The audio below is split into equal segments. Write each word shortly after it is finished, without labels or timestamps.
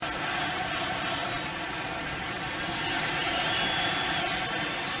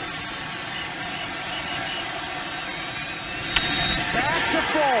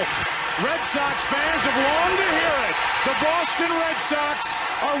Red Sox fans have longed to hear it. The Boston Red Sox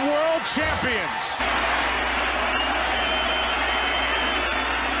are world champions.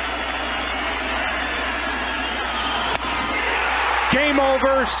 Game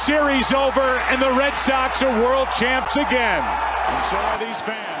over, series over, and the Red Sox are world champs again. And so are these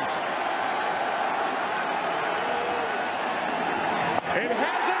fans. It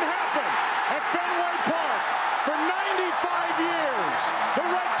hasn't happened at Fenway Park for 95 years. The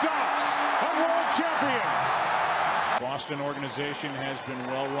Red Sox are world champions. Boston organization has been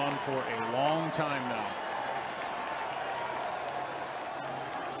well run for a long time now.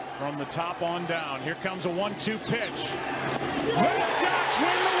 From the top on down, here comes a 1-2 pitch. Red Sox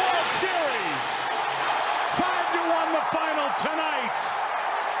win the World Series. 5-1 the final tonight.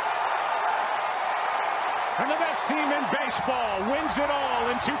 And the best team in baseball wins it all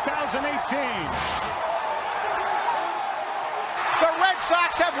in 2018. The Red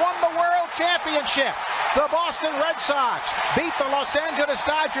Sox have won the World Championship. The Boston Red Sox beat the Los Angeles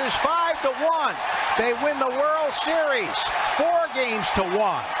Dodgers 5-1. They win the World Series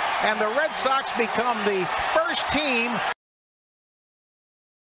 4-1. And the Red Sox become the first team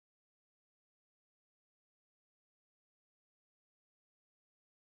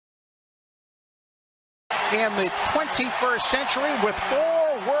in the 21st century with 4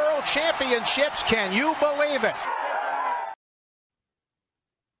 world championships. Can you believe it?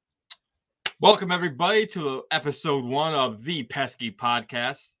 Welcome, everybody, to episode 1 of the Pesky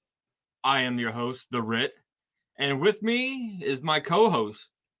podcast. I am your host, the Ritt, and with me is my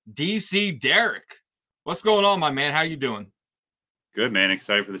co-host, DC Derek. What's going on, my man? How you doing? Good, man.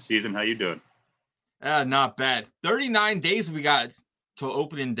 Excited for the season. How you doing? Not bad. 39 days we got till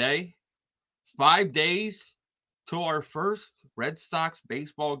opening day. 5 days till our first Red Sox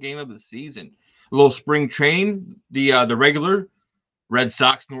baseball game of the season. A little spring train, the regular Red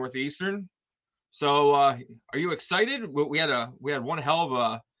Sox Northeastern. So, are you excited? We had one hell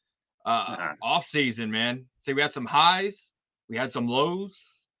of a off season, man. So we had some highs, we had some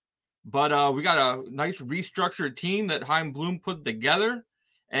lows, but we got a nice restructured team that Chaim Bloom put together,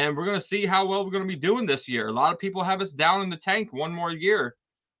 and we're gonna see how well we're gonna be doing this year. A lot of people have us down in the tank one more year.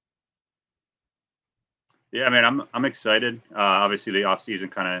 Yeah, man, I'm excited. Obviously, the off season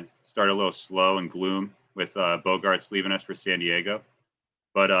kind of started a little slow and gloom with Bogart's leaving us for San Diego,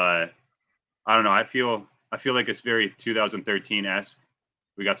 but I don't know. I feel like it's very 2013-esque.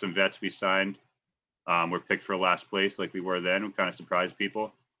 We got some vets we signed. We're picked for last place like we were then. We kind of surprised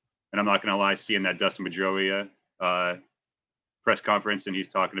people. And I'm not going to lie, seeing that Dustin Pedroia press conference, and he's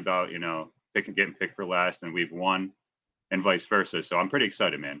talking about, getting picked for last, and we've won, and vice versa. So I'm pretty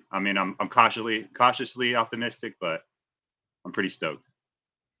excited, man. I mean, I'm cautiously optimistic, but I'm pretty stoked.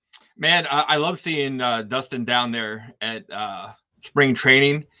 Man, I love seeing Dustin down there at spring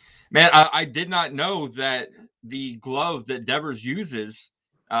training. Man, I did not know that the glove that Devers uses,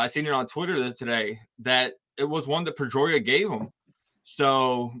 I seen it on Twitter today, that it was one that Pedroia gave him.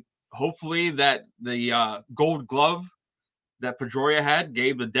 So hopefully that the gold glove that Pedroia had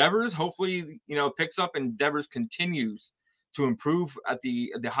gave the Devers, hopefully, picks up and Devers continues to improve at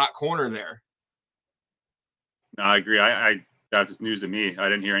the hot corner there. No, I agree. That was news to me. I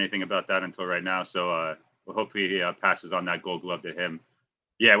didn't hear anything about that until right now. So hopefully he passes on that gold glove to him.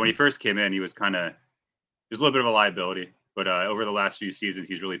 Yeah, when he first came in, he was a little bit of a liability, but over the last few seasons,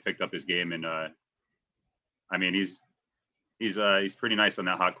 he's really picked up his game, and I mean, he's pretty nice on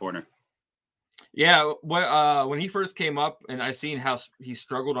that hot corner. Yeah, when he first came up, and I seen how he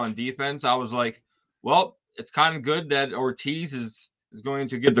struggled on defense, I was like, well, it's kind of good that Ortiz is going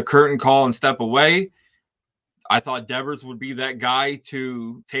to get the curtain call and step away. I thought Devers would be that guy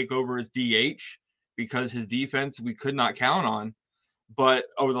to take over as DH because his defense we could not count on. But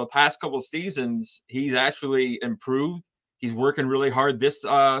over the past couple of seasons, he's actually improved. He's working really hard this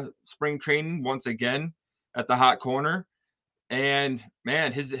spring training once again at the hot corner. And,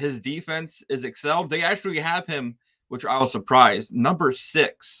 man, his defense is excelled. They actually have him, which I was surprised, number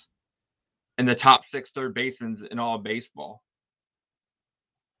 6 in the top 6 third basemen in all of baseball.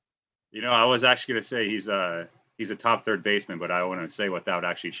 I was actually going to say he's a top third baseman, but I want to say without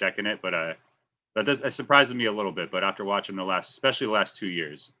actually checking it. But it surprises me a little bit, but after watching especially the last 2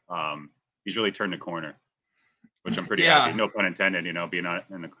 years, he's really turned the corner, which I'm pretty happy. No pun intended, being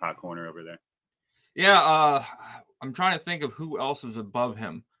in the hot corner over there. Yeah, I'm trying to think of who else is above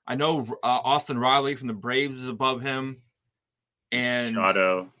him. I know Austin Riley from the Braves is above him, and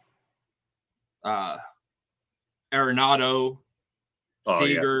Shadow, Arenado,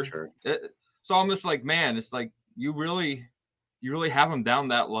 Seager. Yeah, sure. It's almost like, man, it's like you really have him down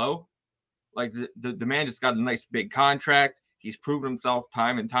that low. Like the man just got a nice big contract. He's proven himself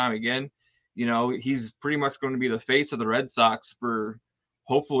time and time again. You know, he's pretty much going to be the face of the Red Sox for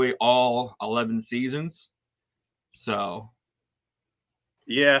hopefully all 11 seasons. So,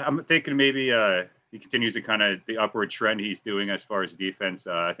 yeah, I'm thinking maybe he continues to kind of the upward trend he's doing as far as defense.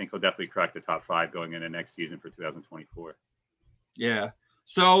 I think he'll definitely crack the top 5 going into next season for 2024. Yeah.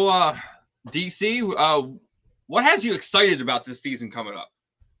 So, DC, what has you excited about this season coming up?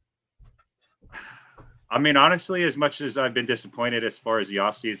 I mean, honestly, as much as I've been disappointed as far as the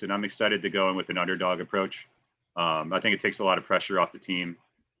offseason, I'm excited to go in with an underdog approach. I think it takes a lot of pressure off the team.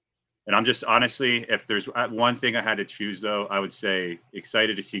 And I'm just honestly, if there's one thing I had to choose, though, I would say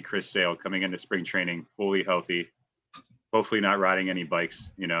excited to see Chris Sale coming into spring training fully healthy, hopefully not riding any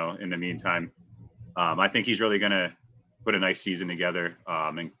bikes, in the meantime. I think he's really going to put a nice season together.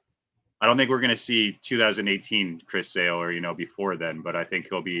 And I don't think we're going to see 2018 Chris Sale or, before then, but I think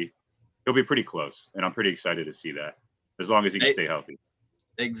he'll be pretty close. And I'm pretty excited to see that as long as he can stay healthy.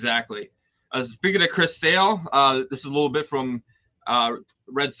 Exactly. Speaking of Chris Sale, this is a little bit from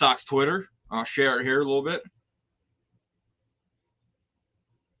Red Sox Twitter. I'll share it here a little bit.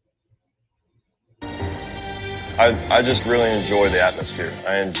 I just really enjoy the atmosphere.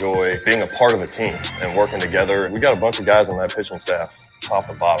 I enjoy being a part of a team and working together. We got a bunch of guys on that pitching staff, top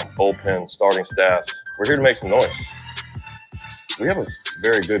to bottom, bullpen, starting staff. We're here to make some noise. We have a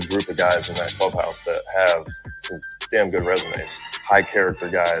very good group of guys in that clubhouse that have some damn good resumes. High character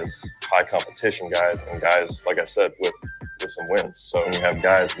guys, high competition guys, and guys, like I said, with some wins. So when you have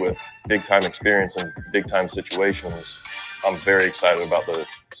guys with big time experience in big time situations, I'm very excited about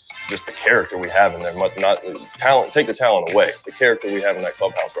just the character we have in there. Not talent, take the talent away. The character we have in that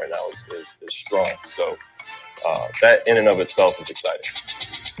clubhouse right now is strong. So that in and of itself is exciting.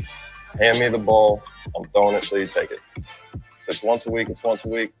 Hand me the ball, I'm throwing it till you take it. If it's once a week, it's once a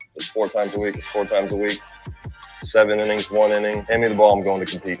week. If it's 4 times a week, it's 4 times a week. 7 innings, 1 inning. Hand me the ball, I'm going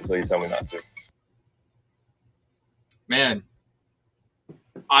to compete until you tell me not to. Man,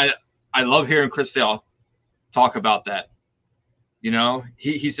 I love hearing Chris Sale talk about that.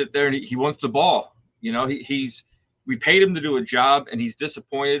 He sit there and he wants the ball. We paid him to do a job, and he's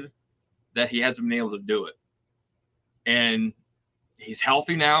disappointed that he hasn't been able to do it. And he's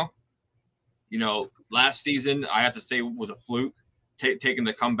healthy now. Last season, I have to say, was a fluke, taking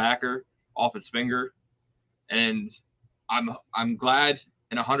the comebacker off his finger. And I'm glad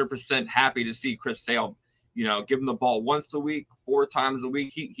and 100% happy to see Chris Sale, give him the ball once a week, 4 times a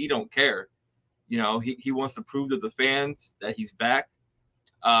week. He don't care. He wants to prove to the fans that he's back.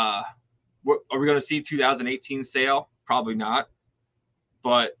 Are we going to see 2018 Sale? Probably not.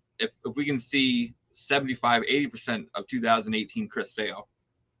 But if we can see 75, 80% of 2018 Chris Sale,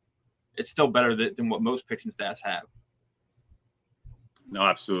 it's still better than what most pitching staffs have. No,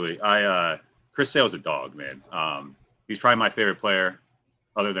 absolutely. Chris Sale's a dog, man. He's probably my favorite player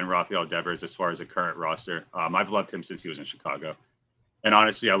other than Rafael Devers as far as the current roster. I've loved him since he was in Chicago. And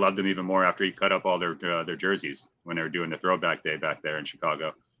honestly, I loved him even more after he cut up all their jerseys when they were doing the throwback day back there in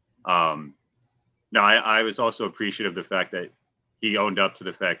Chicago. I was also appreciative of the fact that he owned up to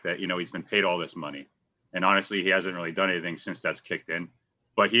the fact that, he's been paid all this money. And honestly, he hasn't really done anything since that's kicked in.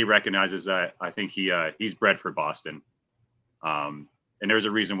 But he recognizes that. I think he's bred for Boston. And there's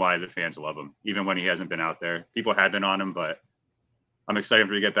a reason why the fans love him, even when he hasn't been out there. People have been on him, but I'm excited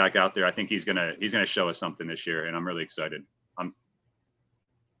for him to get back out there. I think he's gonna show us something this year, and I'm really excited.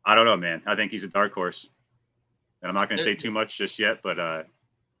 I don't know, man. I think he's a dark horse, and I'm not gonna say too much just yet, but I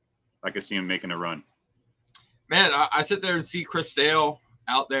could see him making a run. Man, I sit there and see Chris Sale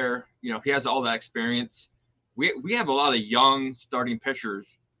out there. He has all that experience. We have a lot of young starting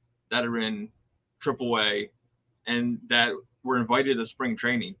pitchers that are in AAA and that were invited to spring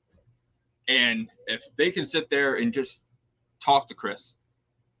training. And if they can sit there and just talk to Chris,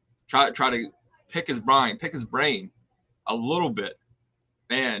 try to pick his brain a little bit.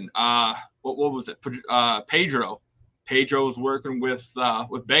 Man, what was it? Pedro was working with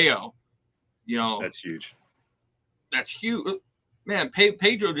Bayo. That's huge. That's huge, man.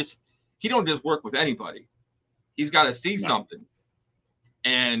 Pedro he don't just work with anybody. He's got to see something.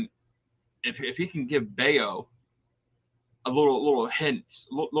 And if he can give Bayo a little hints,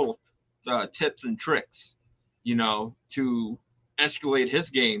 little tips and tricks, to escalate his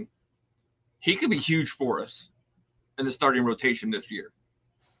game, he could be huge for us in the starting rotation this year.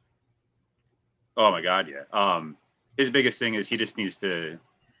 Oh my God, yeah. His biggest thing is he just needs to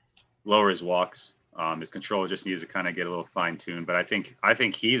lower his walks. His control just needs to kind of get a little fine-tuned. But I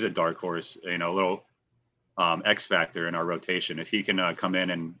think he's a dark horse, a little X factor in our rotation. If he can come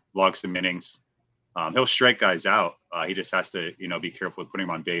in and log some innings, he'll strike guys out. He just has to, be careful with putting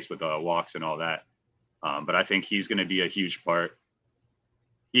him on base with walks and all that. But I think he's going to be a huge part.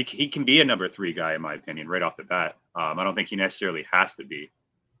 He can be a number 3 guy, in my opinion, right off the bat. I don't think he necessarily has to be.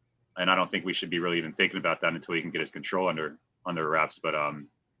 And I don't think we should be really even thinking about that until he can get his control under wraps. But I'm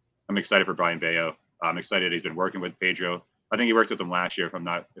excited for Brian Bayo. I'm excited he's been working with Pedro. I think he worked with him last year, if I'm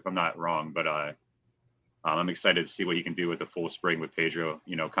not wrong. But I'm excited to see what he can do with the full spring with Pedro.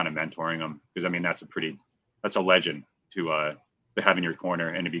 Kind of mentoring him, because I mean that's a legend to have in your corner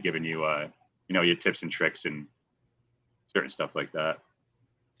and to be giving you your tips and tricks and certain stuff like that.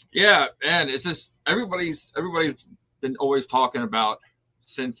 Yeah, and it's just everybody's been always talking about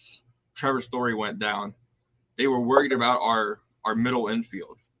since Trevor Story went down. They were worried about our middle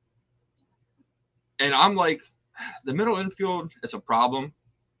infield. And I'm like, the middle infield is a problem,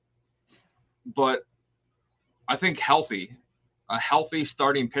 but I think a healthy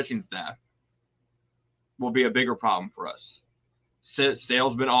starting pitching staff will be a bigger problem for us.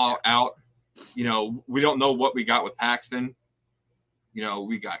 Sale's been all out. We don't know what we got with Paxton.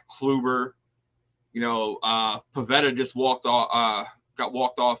 We got Kluber. Pavetta just got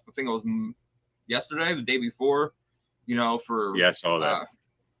walked off. I think it was yesterday, the day before. For I saw that.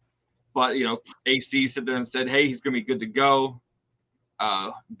 But AC sit there and said, "Hey, he's gonna be good to go."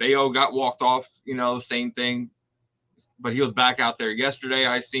 Bayo got walked off. Same thing. But he was back out there yesterday.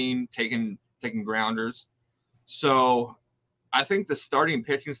 I seen taking grounders. So I think the starting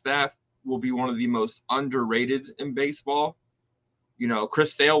pitching staff will be one of the most underrated in baseball.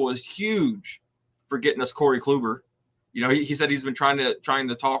 Chris Sale was huge for getting us Corey Kluber. He said he's been trying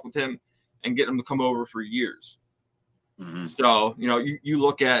to talk with him and get him to come over for years. Mm-hmm. So, you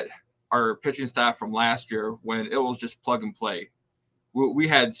look at our pitching staff from last year when it was just plug and play. We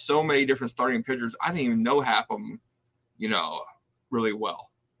had so many different starting pitchers. I didn't even know half of them, really well.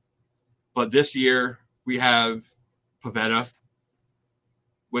 But this year we have Pavetta,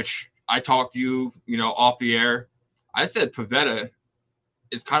 which I talked to you, off the air. I said Pavetta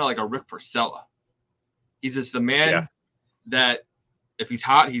is kind of like a Rick Porcello. He's just the man that if he's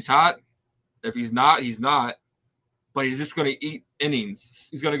hot, he's hot. If he's not, he's not. But he's just going to eat innings.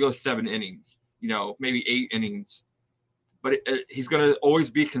 He's going to go 7 innings, maybe 8 innings. But he's going to always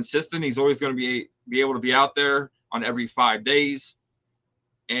be consistent. He's always going to be able to be out there on every 5 days.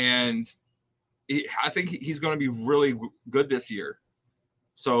 And I think he's going to be really good this year.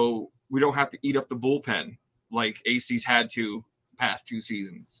 So we don't have to eat up the bullpen like AC's had to past 2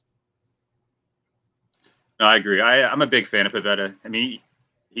 seasons. No, I agree. I'm a big fan of Pavetta. I mean,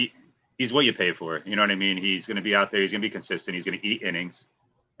 he's what you pay for. You know what I mean? He's going to be out there. He's going to be consistent. He's going to eat innings.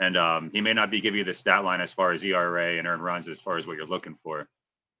 And he may not be giving you the stat line as far as ERA and earned runs as far as what you're looking for.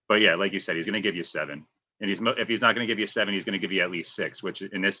 But, yeah, like you said, he's going to give you 7. And if he's not going to give you 7, he's going to give you at least 6, which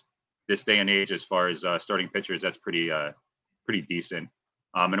in this day and age, as far as starting pitchers, that's pretty decent.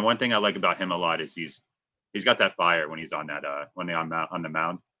 And one thing I like about him a lot is he's got that fire when he's on the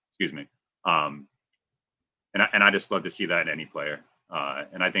mound. Excuse me. And I just love to see that in any player.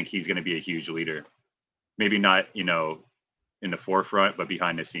 And I think he's going to be a huge leader. Maybe not, in the forefront, but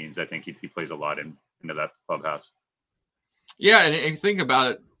behind the scenes, I think he plays a lot into that clubhouse. Yeah, and think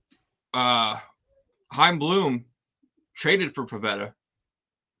about it. Chaim Bloom traded for Pavetta.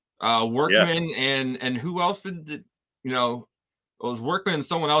 Workman and who else did it was Workman and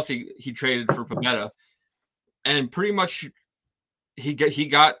someone else he traded for Pavetta. And pretty much he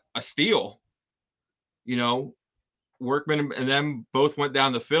got a steal. Workman and them both went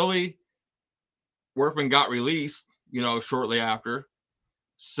down to Philly. Workman got released, shortly after.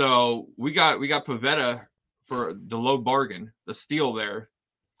 So we got Pavetta for the low bargain, the steal there.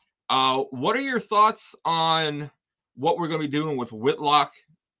 What are your thoughts on what we're going to be doing with Whitlock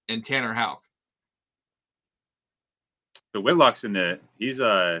and Tanner Houck? So Whitlock's he's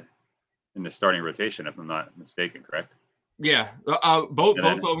in the starting rotation, if I'm not mistaken, correct? Yeah, both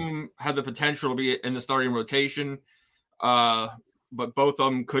of them have the potential to be in the starting rotation, but both of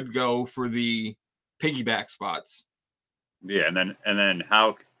them could go for the piggyback spots. Yeah, and then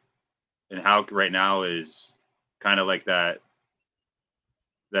Houck right now is kind of like that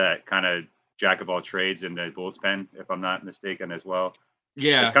kind of jack of all trades in the bullpen, if I'm not mistaken, as well.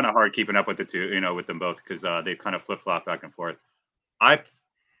 Yeah, it's kind of hard keeping up with the two, with them both, because they kind of flip flop back and forth. I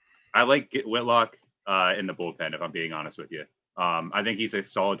like Whitlock in the bullpen, if I'm being honest with you. I think he's a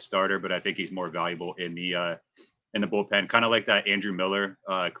solid starter, but I think he's more valuable in the bullpen, kind of like that Andrew Miller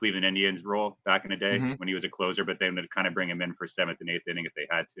Cleveland Indians role back in the day when he was a closer, but they would kind of bring him in for 7th and 8th inning if they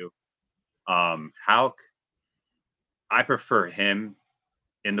had to. Houck, I prefer him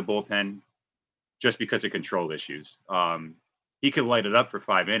in the bullpen just because of control issues. He could light it up for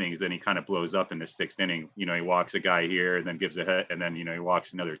 5 innings, then he kind of blows up in the 6th inning. He walks a guy here and then gives a hit, and then he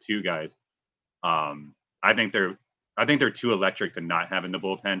walks another 2 guys. I think they're too electric to not have in the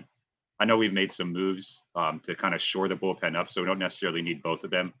bullpen. I know we've made some moves to kind of shore the bullpen up, so we don't necessarily need both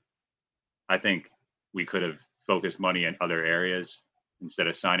of them. I think we could have focused money in other areas instead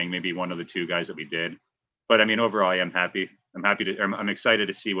of signing maybe one of the two guys that we did. But I mean, overall, I am happy. I'm excited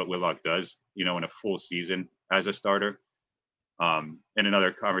to see what Whitlock does, in a full season as a starter. In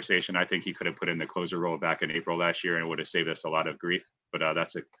another conversation, I think he could have put in the closer role back in April last year and it would have saved us a lot of grief. But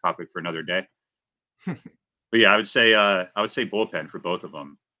that's a topic for another day. But yeah, I would say bullpen for both of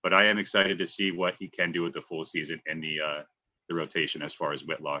them. But I am excited to see what he can do with the full season in the rotation as far as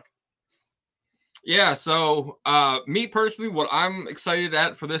Whitlock. Yeah, so me personally, what I'm excited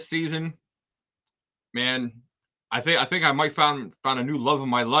at for this season, man, I think I might found a new love of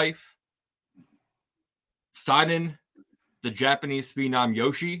my life. Signing the Japanese phenom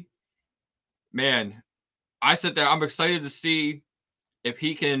Yoshi. Man, I sit there, I'm excited to see if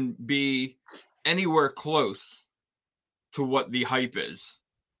he can be anywhere close to what the hype is.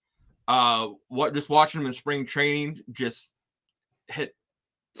 Just watching him in spring training just hit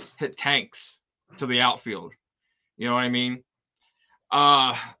tanks to the outfield. You know what I mean?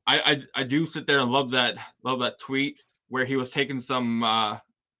 I do sit there and love that tweet where he was taking some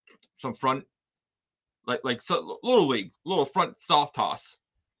front little front soft toss.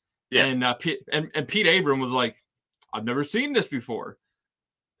 Yeah. And Pete Abram was like, I've never seen this before.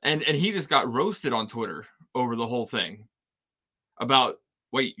 And he just got roasted on Twitter over the whole thing about,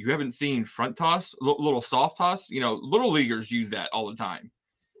 wait, you haven't seen front toss, little soft toss? Little leaguers use that all the time.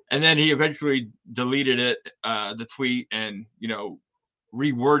 And then he eventually deleted it, the tweet, and,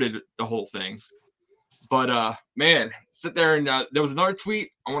 reworded the whole thing. But, man, sit there and there was another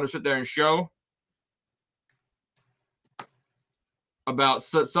tweet I want to sit there and show about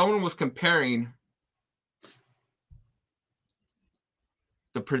someone was comparing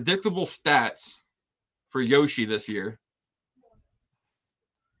the predictable stats for Yoshi this year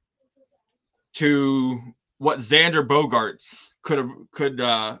to what Xander Bogaerts could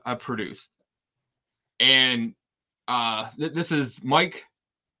have produced. And this is Mike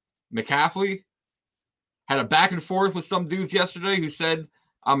McCaffrey had a back and forth with some dudes yesterday who said,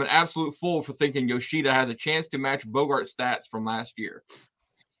 I'm an absolute fool for thinking Yoshida has a chance to match Bogart's stats from last year.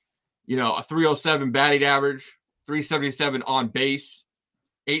 A 307 batting average, 377 on base,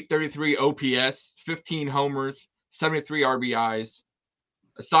 833 OPS, 15 homers, 73 RBIs.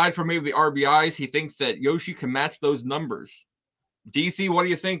 Aside from maybe the RBIs, he thinks that Yoshi can match those numbers. DC, what are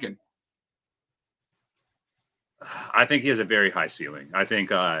you thinking? I think he has a very high ceiling. I think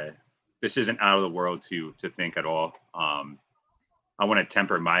this isn't out of the world to think at all. I want to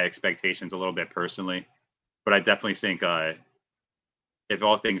temper my expectations a little bit personally, but I definitely think if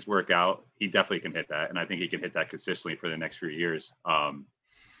all things work out, he definitely can hit that, and I think he can hit that consistently for the next few years.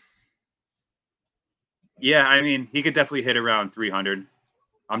 Yeah, I mean, he could definitely hit around 300.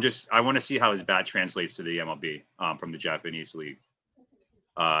 I want to see how his bat translates to the MLB from the Japanese league.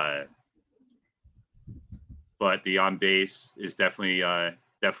 But the on base is definitely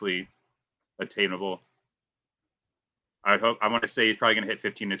attainable. I want to say he's probably going to hit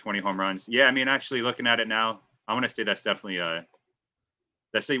 15 to 20 home runs. Yeah, I mean, actually looking at it now, I want to say that's definitely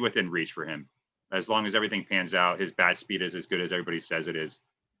within reach for him. As long as everything pans out, his bat speed is as good as everybody says it is.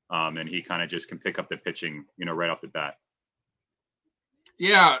 And he kind of just can pick up the pitching, right off the bat.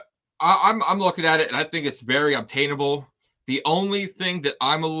 Yeah, I'm looking at it, and I think it's very obtainable. The only thing that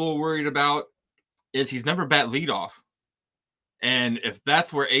I'm a little worried about is he's never bat leadoff. And if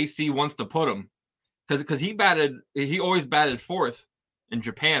that's where AC wants to put him, because he always batted fourth in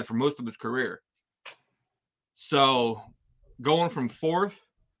Japan for most of his career. So going from fourth,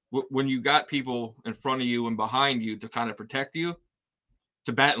 when you got people in front of you and behind you to kind of protect you,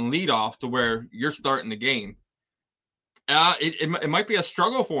 to bat and lead off to where you're starting the game, it might be a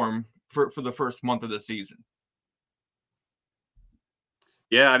struggle for him for the first month of the season.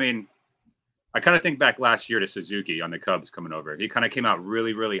 Yeah, I mean, I kind of think back last year to Suzuki on the Cubs coming over. He kind of came out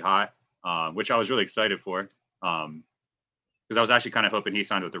really, really hot, which I was really excited for because I was actually kind of hoping he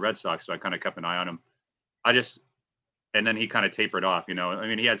signed with the Red Sox, so I kind of kept an eye on him. And then he kind of tapered off, I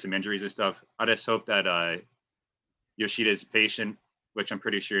mean, he had some injuries and stuff. I just hope that Yoshida is patient, which I'm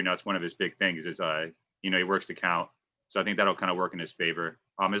pretty sure, it's one of his big things is, he works to count. So I think that'll kind of work in his favor.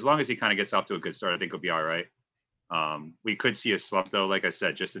 As long as he kind of gets off to a good start, I think he'll be all right. We could see a slump, though, like I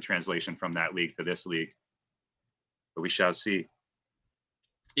said, just the translation from that league to this league. But we shall see.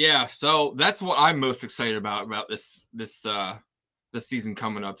 Yeah, so that's what I'm most excited about this season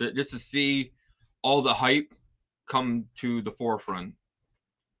coming up, just to see all the hype come to the forefront.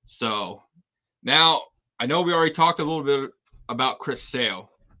 So now I know we already talked a little bit about Chris Sale,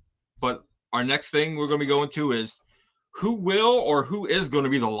 but our next thing we're going to be going to is who will or who is going to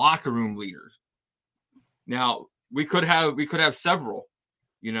be the locker room leaders. Now, we could have several,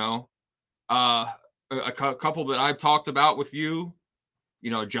 you know, a couple that I've talked about with you,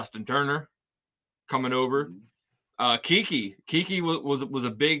 you know, Justin Turner coming over. Kiki was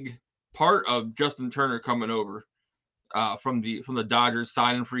a big part of Justin Turner coming over from the Dodgers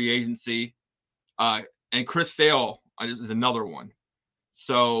signing free agency. And Chris Sale is another one.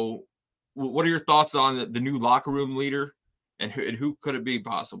 So what are your thoughts on the new locker room leader and who could it be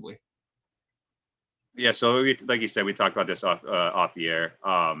possibly? Yeah, so like you said, we talked about this off the air.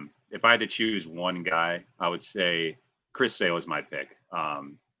 If I had to choose one guy, I would say Chris Sale is my pick.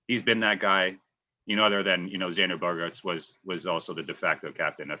 He's been that guy, you know, other than, you know, Xander Bogaerts was also the de facto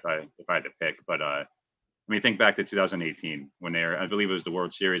captain if I had to pick. But I mean, think back to 2018 when I believe it was the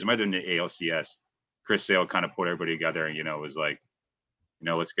World Series, it might have been the ALCS. Chris Sale kind of put everybody together and, you know, was like, you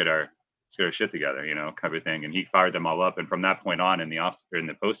know, let's get our shit together, you know, kind of thing. And he fired them all up. And from that point on in the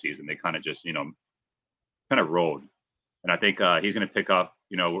postseason, they kind of just, you know, kind of rolled. And I think he's going to pick up,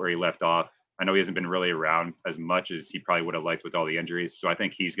 you know, where he left off. I know he hasn't been really around as much as he probably would have liked with all the injuries. So I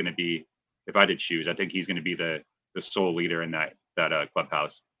think he's going to be, if I had to choose, I think he's going to be the sole leader in that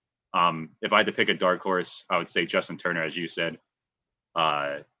clubhouse. If I had to pick a dark horse, I would say Justin Turner, as you said,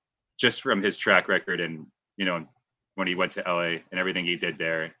 just from his track record and, you know, when he went to LA and everything he did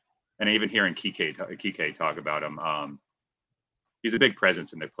there. And even hearing Kike talk about him, he's a big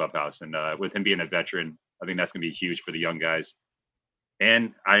presence in the clubhouse. And with him being a veteran, I think that's going to be huge for the young guys.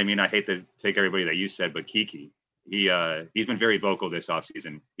 And I mean, I hate to take everybody that you said, but Kiki, he's been very vocal this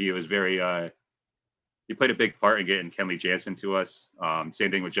offseason. He was very, he played a big part in getting Kenley Jansen to us.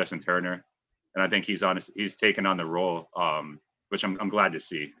 Same thing with Justin Turner. And I think he's taken on the role, which I'm glad to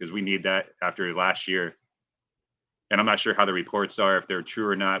see because we need that after last year. And I'm not sure how the reports are, if they're true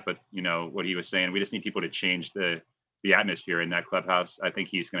or not, but you know, what he was saying, we just need people to change the atmosphere in that clubhouse. I think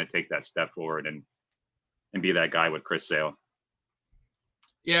he's going to take that step forward and be that guy with Chris Sale.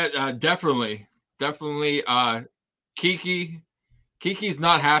 Yeah, definitely. Kiki's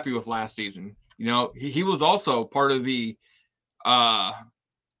not happy with last season. You know, he was also part of the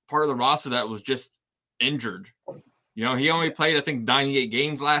roster that was just injured. You know, he only played, I think, 98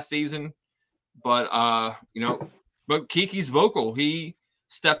 games last season. But you know, but Kiki's vocal. He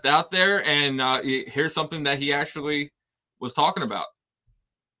stepped out there and here's something that he actually was talking about.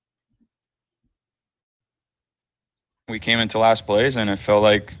 We came into last place and it felt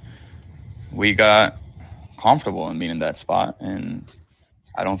like we got comfortable in being in that spot. And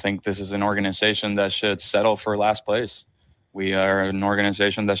I don't think this is an organization that should settle for last place. We are an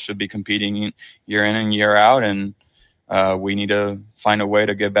organization that should be competing year in and year out. And we need to find a way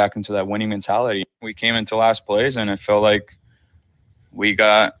to get back into that winning mentality. We came into last place and it felt like we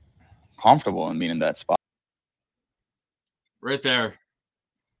got comfortable in being in that spot. Right there.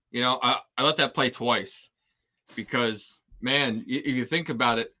 You know, I let that play twice because, man, if you think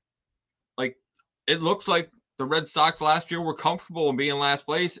about it, like it looks like the Red Sox last year were comfortable in being last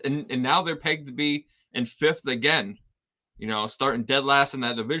place, and now they're pegged to be in fifth again. You know, starting dead last in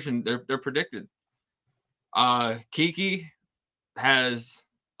that division, they're predicted. Kiki has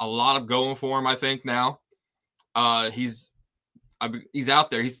a lot of going for him, I think now. He's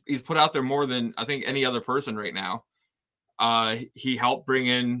out there. He's put out there more than I think any other person right now. He helped bring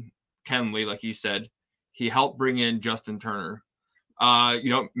in Kenley, like you said. He helped bring in Justin Turner. You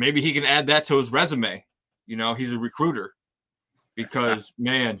know, maybe he can add that to his resume. You know, he's a recruiter because,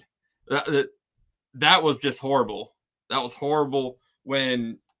 man, that was just horrible. That was horrible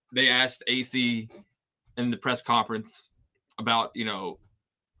when they asked AC in the press conference about, you know,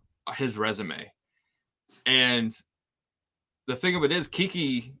 his resume. And the thing of it is,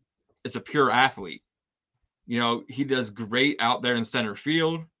 Kiki is a pure athlete. You know, he does great out there in center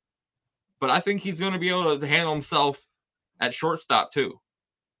field, but I think he's going to be able to handle himself at shortstop too.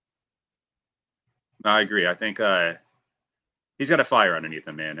 I agree. I think he's got a fire underneath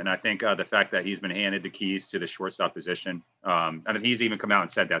him, man. And I think the fact that he's been handed the keys to the shortstop position, I mean, he's even come out and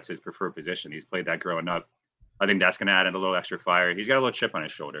said that's his preferred position. He's played that growing up. I think that's going to add in a little extra fire. He's got a little chip on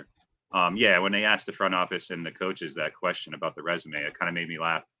his shoulder. Yeah, when they asked the front office and the coaches that question about the resume, it kind of made me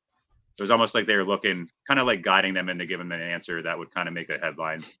laugh. It was almost like they were looking, kind of like guiding them into giving them an answer that would kind of make a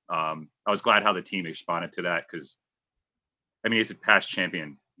headline. I was glad how the team responded to that because, I mean, he's a past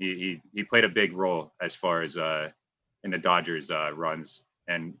champion. He played a big role as far as in the Dodgers runs,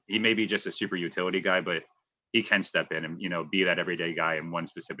 and he may be just a super utility guy, but he can step in and, you know, be that everyday guy in one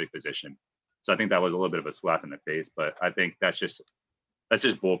specific position. So I think that was a little bit of a slap in the face, but I think that's just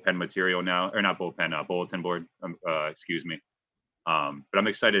bullpen material now, or not bullpen, bulletin board. Excuse me. But I'm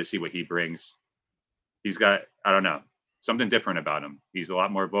excited to see what he brings. He's got, I don't know, something different about him. He's a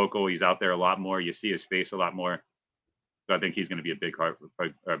lot more vocal. He's out there a lot more. You see his face a lot more. So I think he's going to be a big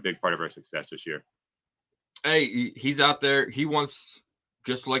part of our success this year. Hey, he's out there. He wants,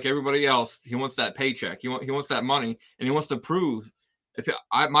 just like everybody else, he wants that paycheck. He wants that money, and he wants to prove.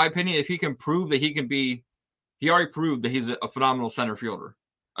 My opinion, if he can prove that he can be, he already proved that he's a phenomenal center fielder,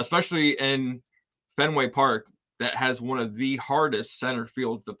 especially in Fenway Park, that has one of the hardest center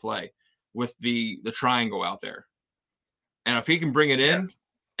fields to play with the triangle out there. And if he can bring it in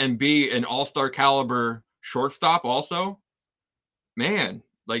and be an all-star caliber shortstop also, man,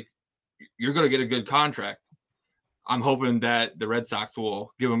 like, you're going to get a good contract. I'm hoping that the Red Sox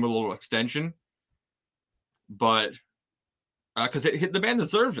will give him a little extension, but because the man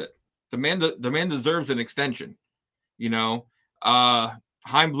deserves it. The man deserves an extension. You know,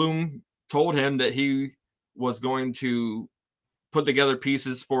 Chaim Bloom told him that he was going to put together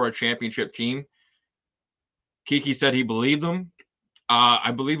pieces for a championship team. Kiki said he believed them.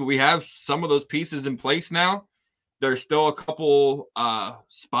 I believe we have some of those pieces in place now. There's still a couple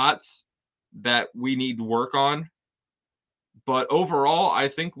spots that we need to work on. But overall, I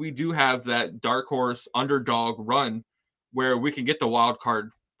think we do have that dark horse underdog run where we can get the wild card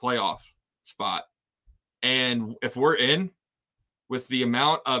playoff spot. And if we're in with the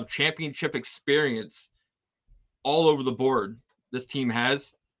amount of championship experience all over the board this team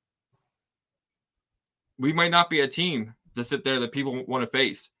has, we might not be a team to sit there that people want to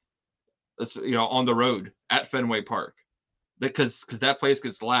face, on the road at Fenway Park, because that place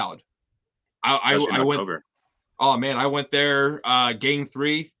gets loud. I went. Oh man, I went there game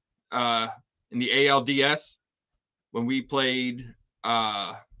 3 in the ALDS when we played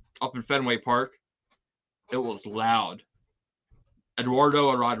up in Fenway Park. It was loud.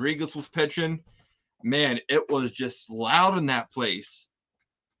 Eduardo Rodriguez was pitching. Man, it was just loud in that place.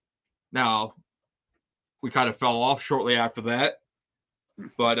 Now, we kind of fell off shortly after that.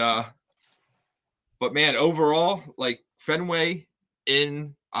 But man, overall, like, Fenway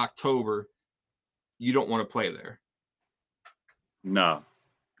in October, you don't want to play there. No.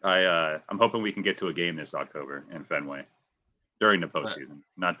 I'm hoping we can get to a game this October in Fenway during the postseason,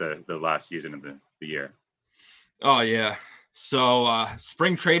 not the last season of the year. Oh, yeah. So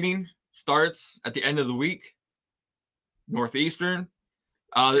spring training starts at the end of the week, Northeastern.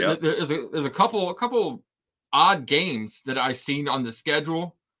 There's a couple odd games that I've seen on the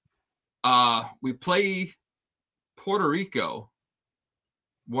schedule. We play Puerto Rico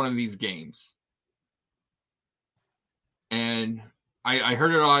one of these games. And I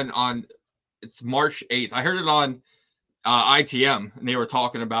heard it on it's March 8th. I heard it on ITM, and they were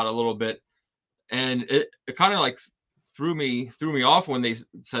talking about it a little bit. And it kind of like threw me off when they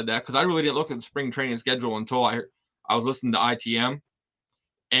said that, because I really didn't look at the spring training schedule until I was listening to ITM.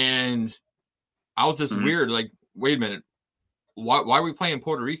 And I was just weird, like, wait a minute, why are we playing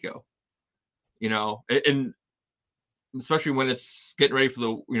Puerto Rico? And especially when it's getting ready for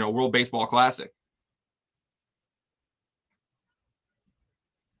the World Baseball Classic.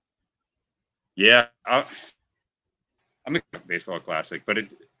 Yeah, I'm a baseball classic, but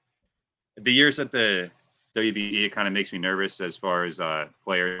the years at the WBC, it kind of makes me nervous as far as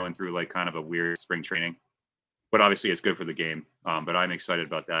players going through like kind of a weird spring training. But obviously, it's good for the game. But I'm excited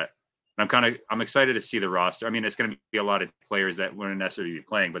about that. And I'm excited to see the roster. I mean, it's going to be a lot of players that wouldn't necessarily be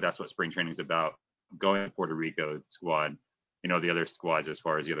playing, but that's what spring training is about. Going to Puerto Rico squad, the other squads as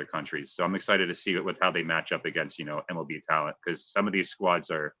far as the other countries. So I'm excited to see how they match up against MLB talent, because some of these squads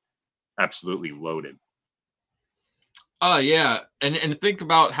are absolutely loaded. Yeah, and think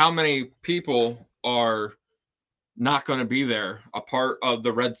about how many people are not going to be there, a part of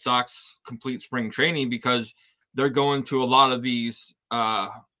the Red Sox complete spring training, because they're going to a lot of these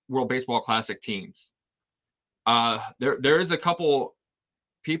World Baseball Classic teams. There is a couple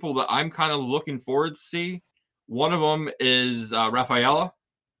people that I'm kind of looking forward to see. One of them is Rafaela.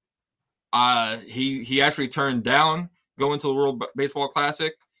 He actually turned down going to the World Baseball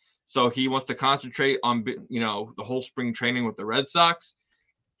Classic, so he wants to concentrate on the whole spring training with the Red Sox.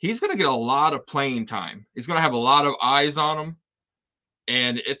 He's going to get a lot of playing time. He's going to have a lot of eyes on him,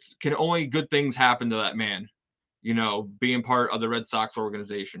 and can only good things happen to that man, being part of the Red Sox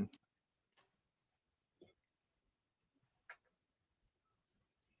organization.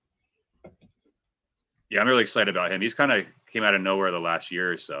 Yeah, I'm really excited about him. He's kind of came out of nowhere the last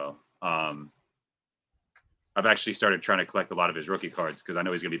year or so. I've actually started trying to collect a lot of his rookie cards, because I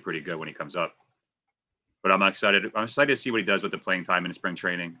know he's going to be pretty good when he comes up. But I'm excited to see what he does with the playing time in spring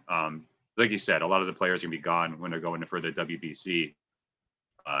training. Like you said, a lot of the players are going to be gone when they're going for the WBC.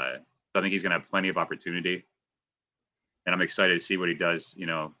 So I think he's going to have plenty of opportunity. and I'm excited to see what he does,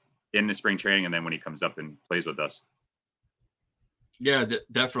 in the spring training, and then when he comes up and plays with us. Yeah,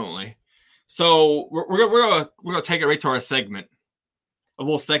 definitely. So we're gonna take it right to our segment, a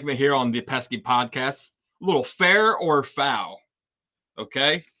little segment here on the Pesky podcast, a little fair or foul.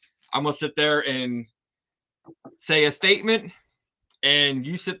 Okay, I'm gonna sit there and say a statement, and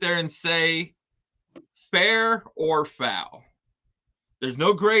you sit there and say fair or foul. There's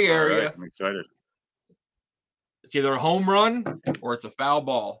no gray area. All right, I'm excited. It's either a home run or it's a foul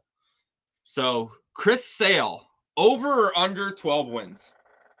ball. So Chris Sale, over or under 12 wins?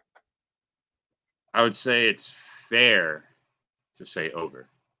 I would say it's fair to say over.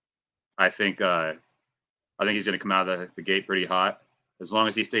 I think he's going to come out of the gate pretty hot, as long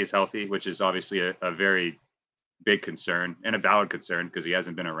as he stays healthy, which is obviously a very big concern and a valid concern because he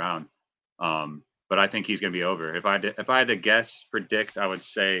hasn't been around. But I think he's going to be over. If I had to predict, I'd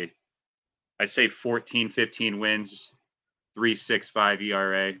say 14, 15 wins, 3.65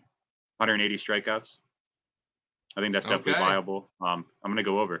 ERA, 180 strikeouts. I think that's definitely viable. I'm going to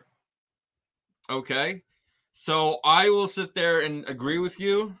go over. Okay. So I will sit there and agree with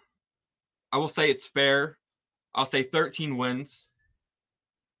you. I will say it's fair. I'll say 13 wins.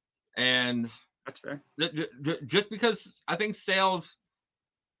 And that's fair. Just because I think Sale's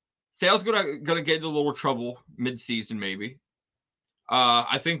gonna get into a little trouble mid-season, maybe.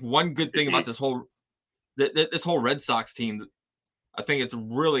 I think one good thing about this whole Red Sox team, I think it's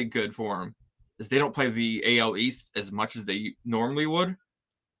really good for them, is they don't play the AL East as much as they normally would.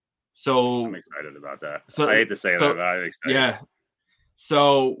 So I'm excited about that. So I hate to say that, but I'm excited. Yeah.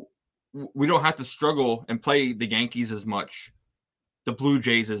 So we don't have to struggle and play the Yankees as much, the Blue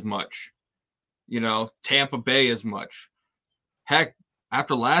Jays as much, Tampa Bay as much. Heck,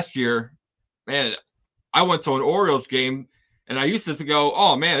 after last year, man, I went to an Orioles game and I used to go,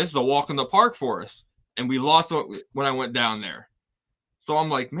 oh man, this is a walk in the park for us. And we lost when I went down there. So I'm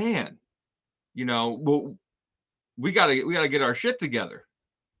like, man, we gotta get our shit together.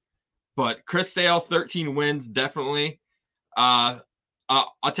 But Chris Sale, 13 wins, definitely. I'll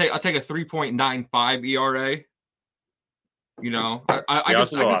take a 3.95 ERA.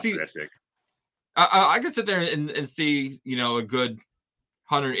 I can sit there and see, a good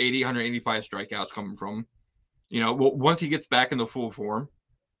 180, 185 strikeouts coming from, once he gets back into full form.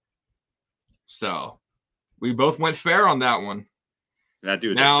 So we both went fair on that one. That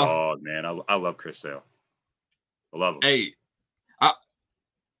dude's a dog, man. I love Chris Sale. I love him. Hey,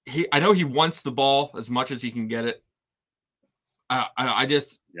 I know he wants the ball as much as he can get it.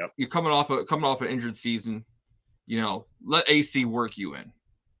 You're coming off an injured season, let AC work you in.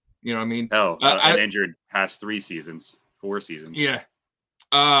 You know what I mean? Hell, an injured past 4 seasons. Yeah.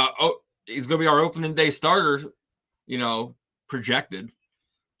 He's gonna be our opening day starter, projected.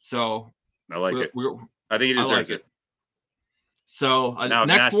 So I like it. I think he deserves it. So now,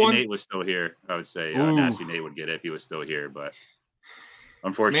 next Nasty one, Nate was still here. I would say Nasty Nate would get it if he was still here, but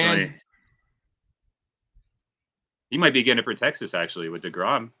unfortunately, he might be getting it for Texas actually with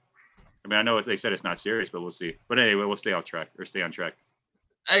DeGrom. I mean, I know they said it's not serious, but we'll see. But anyway, we'll stay on track.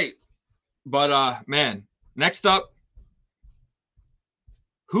 Hey, but man, next up,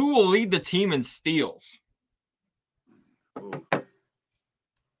 who will lead the team in steals? Ooh.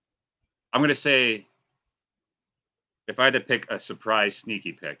 I'm gonna say, if I had to pick a surprise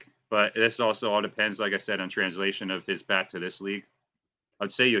sneaky pick, but this also all depends, like I said, on translation of his bat to this league. I'd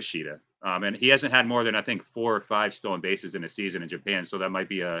say Yoshida. And he hasn't had more than, I think, 4 or 5 stolen bases in a season in Japan, so that might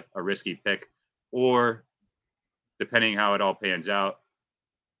be a risky pick. Or, depending how it all pans out,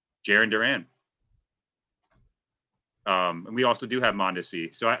 Jarren Duran. And we also do have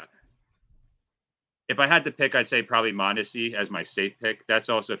Mondesi. So if I had to pick, I'd say probably Mondesi as my safe pick. That's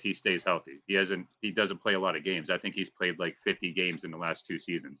also if he stays healthy. He doesn't play a lot of games. I think he's played like 50 games in the last 2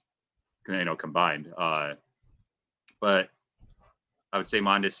 seasons, combined. But I would say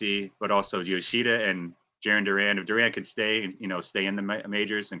Mondesi, but also Yoshida and Jarren Duran. If Duran could stay in the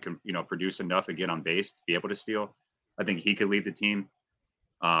majors and can, produce enough and get on base to be able to steal, I think he could lead the team.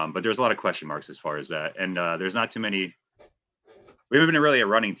 But there's a lot of question marks as far as that. And there's not too many. We haven't been really a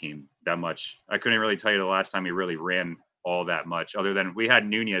running team that much. I couldn't really tell you the last time we really ran all that much, other than we had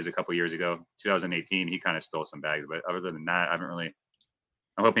Nunez a couple years ago, 2018. He kind of stole some bags, but other than that, I haven't really.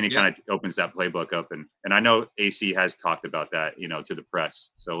 I'm hoping he kind of opens that playbook up, and I know AC has talked about that, to the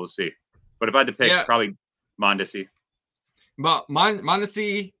press. So we'll see. But if I had to pick, probably Mondesi. But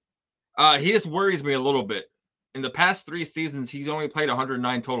Mondesi, he just worries me a little bit. In the past 3 seasons, he's only played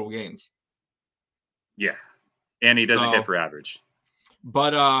 109 total games. Yeah, and he doesn't hit for average.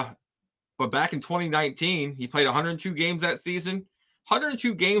 But back in 2019, he played 102 games that season.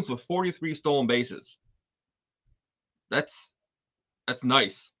 102 games with 43 stolen bases. that's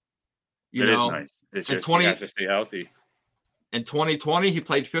nice. It is nice. It's just he has to stay healthy. In 2020, he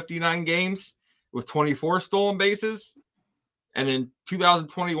played 59 games with 24 stolen bases. And in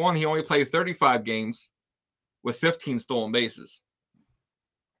 2021, he only played 35 games with 15 stolen bases.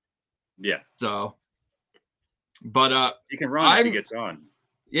 Yeah. So, but he can run if he gets on.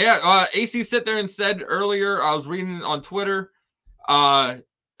 Yeah, AC sit there and said earlier, I was reading on Twitter, at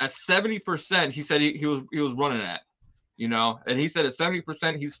 70%, he said he was running at, and he said at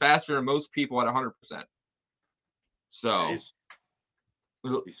 70%, he's faster than most people at 100%. So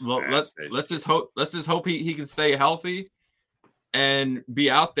let's just hope he can stay healthy and be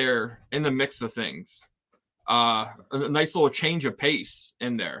out there in the mix of things. A nice little change of pace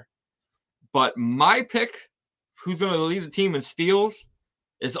in there. But my pick, who's going to lead the team in steals,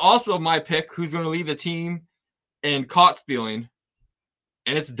 is also my pick, who's going to lead the team in caught stealing,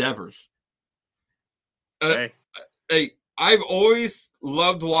 and it's Devers. I've always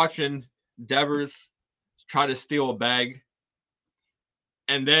loved watching Devers try to steal a bag,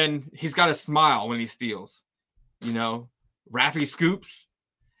 and then he's got a smile when he steals. Raffy scoops.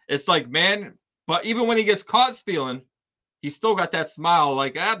 It's like, man, but even when he gets caught stealing, he's still got that smile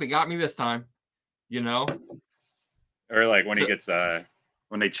like, they got me this time, Or like when he gets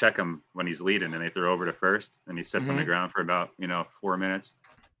when they check him when he's leading and they throw over to first and he sits on the ground for about 4 minutes.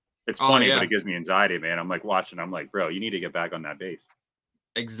 It's funny, but it gives me anxiety, man. I'm like watching, I'm like, bro, you need to get back on that base.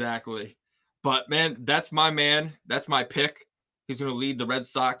 Exactly. But man, that's my man. That's my pick. He's going to lead the Red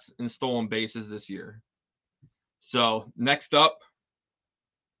Sox in stolen bases this year. So next up,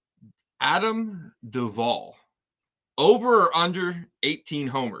 Adam Duvall. Over or under 18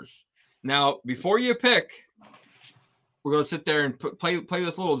 homers. Now, before you pick, we're going to sit there and play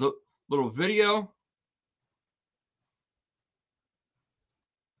this little video.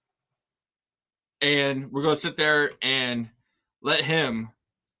 And we're going to sit there and let him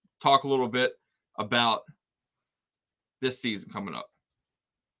talk a little bit about this season coming up.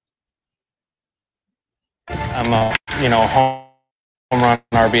 I'm a, home run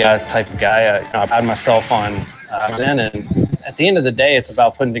RBI type of guy. I pride myself on then, and at the end of the day, it's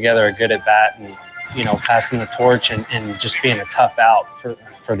about putting together a good at bat and passing the torch and just being a tough out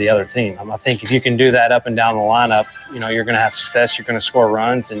for the other team. I think if you can do that up and down the lineup, you're going to have success. You're going to score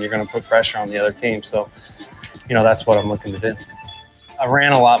runs and you're going to put pressure on the other team. So, that's what I'm looking to do. I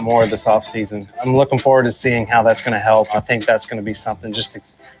ran a lot more this offseason. I'm looking forward to seeing how that's going to help. I think that's going to be something just to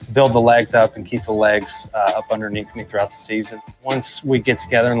build the legs up and keep the legs up underneath me throughout the season. Once we get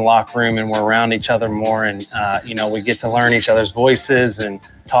together in the locker room and we're around each other more and, we get to learn each other's voices and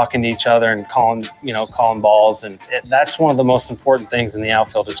talking to each other and calling balls. And that's one of the most important things in the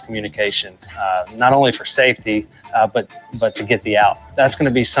outfield is communication, not only for safety, but to get the out. That's going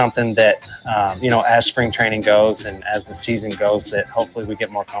to be something that, as spring training goes and as the season goes, that hopefully we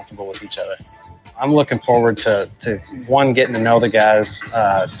get more comfortable with each other. I'm looking forward to one, getting to know the guys,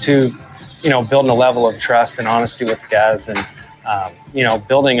 two, building a level of trust and honesty with the guys and,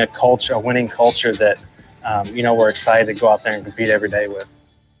 building a winning culture that, we're excited to go out there and compete every day with.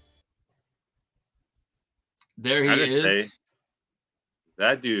 There he is.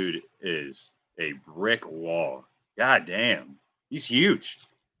 That dude is a brick wall. God damn. He's huge.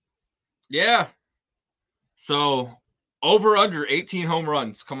 Yeah. So over under 18 home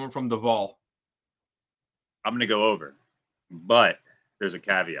runs coming from Duvall. I'm going to go over, but there's a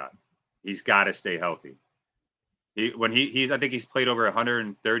caveat. He's got to stay healthy. I think he's played over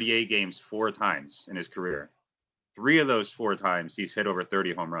 138 games 4 times in his career. 3 of those 4 times he's hit over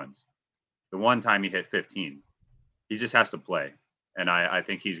 30 home runs. The one time he hit 15. He just has to play, and I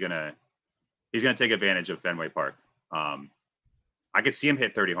think he's gonna take advantage of Fenway Park. I could see him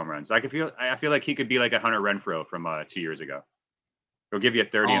hit 30 home runs. I feel like he could be like a Hunter Renfroe from 2 years ago. He'll give you a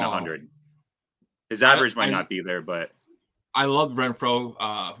 30 and 100. His average might not be there, but I loved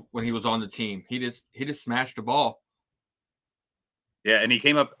Renfroe when he was on the team. He just smashed the ball. Yeah, and he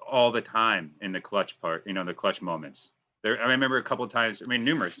came up all the time in the clutch part, the clutch moments. I remember a couple of times,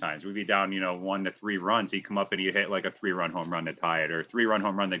 numerous times, we'd be down, 1 to 3 runs. He'd come up and he'd hit like a 3-run home run to tie it, or a 3-run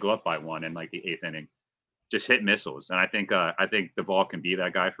home run to go up by 1 in like the 8th inning. Just hit missiles. And I think Duvall can be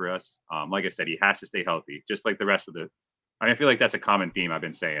that guy for us. Like I said, he has to stay healthy, just like the rest of I feel like that's a common theme I've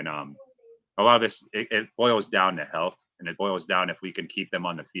been saying. A lot of this, it boils down to health, and it boils down if we can keep them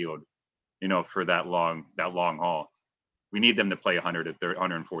on the field, for that long haul. We need them to play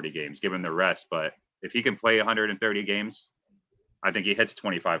 140 games, give him the rest. But if he can play 130 games, I think he hits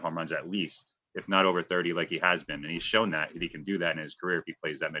 25 home runs at least, if not over 30 like he has been. And he's shown that he can do that in his career if he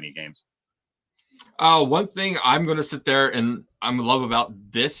plays that many games. One thing I'm going to sit there and I'm in love about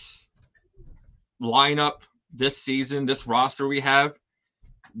this lineup this season, this roster we have,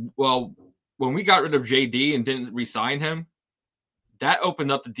 well, when we got rid of JD and didn't re-sign him, that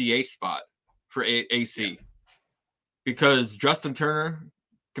opened up the DH spot for AC. Because Justin Turner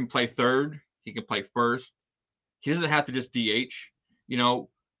can play third, he can play first. He doesn't have to just DH. You know,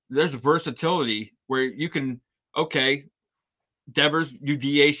 there's versatility where you can, okay, Devers, you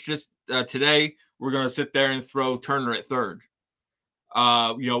DH just today. We're going to sit there and throw Turner at third.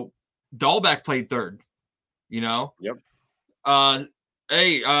 You know, Dahlbeck played third, you know. Yep.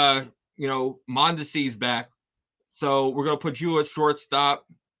 You know, Mondesi's back. So we're going to put you at shortstop.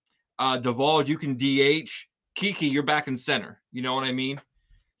 Duvall, you can DH. Kiki, you're back in center. You know what I mean?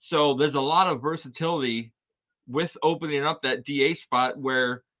 So there's a lot of versatility with opening up that DH spot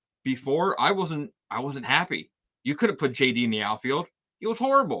where before I wasn't happy. You could have put JD in the outfield. He was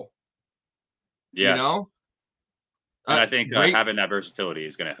horrible. Yeah. You know? And I think having that versatility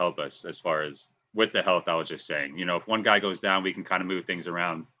is going to help us as far as with the health I was just saying. You know, if one guy goes down, we can kind of move things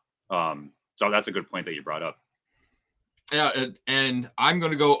around. So that's a good point that you brought up. Yeah, and I'm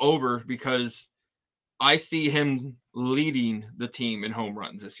going to go over because I see him leading the team in home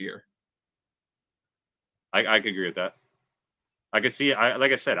runs this year. I could agree with that. I could see,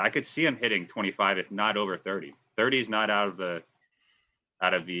 like I said, I could see him hitting 25, if not over 30. 30 is not out of the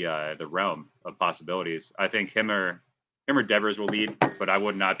realm of possibilities. I think him or Devers will lead, but I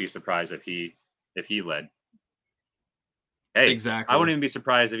would not be surprised if he led. Hey, exactly. I wouldn't even be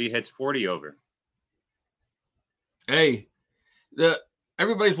surprised if he hits 40 over. Hey,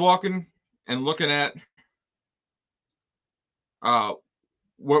 everybody's walking and looking at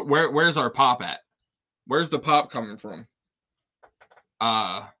where's our pop at? Where's the pop coming from?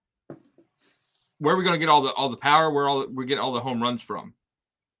 Where are we going to get all the power? Where we get all the home runs from?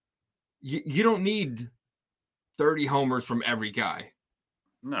 You don't need 30 homers from every guy.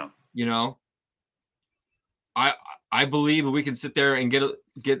 No. You know, I believe we can sit there and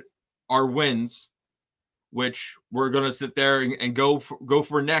get our wins, which we're going to sit there and go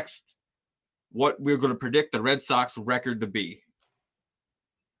for next. What we're going to predict the Red Sox record to be.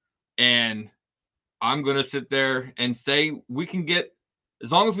 And I'm going to sit there and say we can get,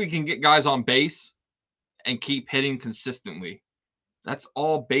 as long as we can get guys on base and keep hitting consistently. That's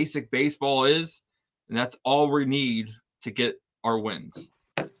all basic baseball is, and that's all we need to get our wins.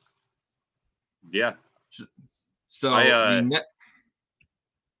 Yeah. So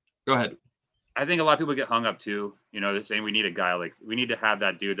go ahead. I think a lot of people get hung up too. You know, they're saying we need a guy we need to have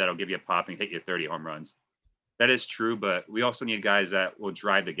that dude that'll give you a pop and hit you 30 home runs. That is true, but we also need guys that will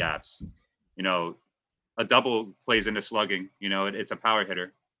drive the gaps. You know, a double plays into slugging. You know, it's a power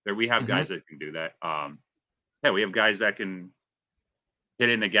hitter. There we have guys that can do that. We have guys that can hit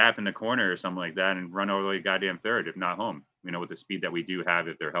in the gap in the corner or something like that and run over the goddamn third, if not home. You know, with the speed that we do have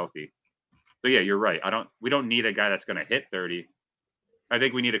if they're healthy. So yeah, you're right. We don't need a guy that's going to hit 30. I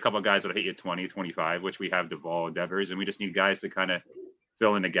think we need a couple of guys that'll hit you 20, 25, which we have Duvall, Devers, and we just need guys to kind of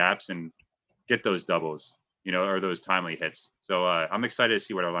fill in the gaps and get those doubles, you know, or those timely hits. So I'm excited to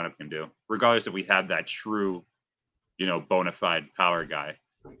see what our lineup can do, regardless if we have that true, you know, bona fide power guy.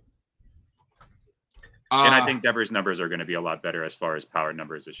 And I think Devers' numbers are going to be a lot better as far as power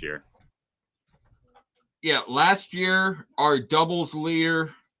numbers this year. Yeah, last year, our doubles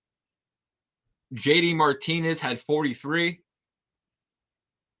leader, JD Martinez, had 43.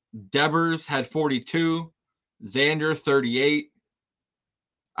 Devers had 42. Xander, 38.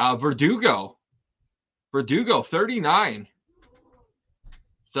 Verdugo, 39.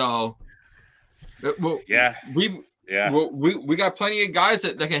 So, we got plenty of guys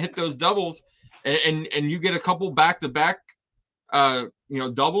that can hit those doubles, and you get a couple back-to-back,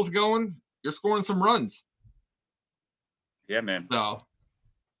 doubles going, you're scoring some runs. Yeah, man. So,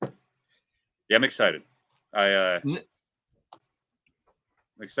 yeah, I'm excited. I'm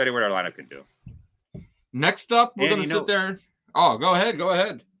excited what our lineup can do. Next up, we're going to sit there. Oh, go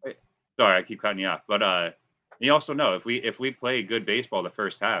ahead. Sorry, I keep cutting you off. But you also know if we play good baseball the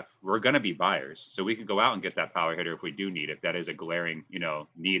first half, we're going to be buyers. So we can go out and get that power hitter if we do need, if that is a glaring,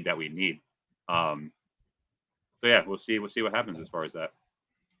 need that we need. So yeah, we'll see what happens as far as that.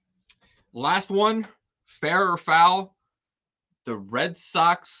 Last one, fair or foul, the Red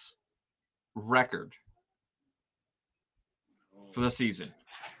Sox record for the season.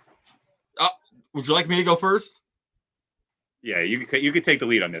 Would you like me to go first? Yeah, you could take the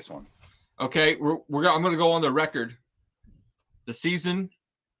lead on this one. Okay, I'm going to go on the record. The season,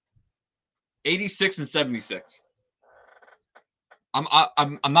 86 and 76.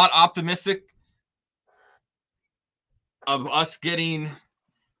 I'm not optimistic of us getting.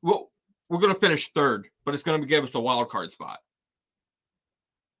 Well, we're going to finish third, but it's going to give us a wild card spot.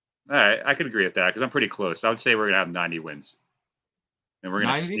 All right, I could agree with that because I'm pretty close. I would say we're gonna have 90 wins, and we're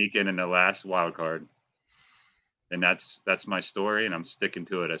gonna 90? sneak in the last wild card. And that's my story, and I'm sticking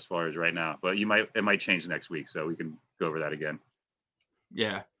to it as far as right now. But it might change next week, so we can go over that again.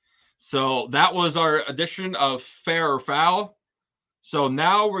 Yeah. So that was our edition of Fair or Foul. So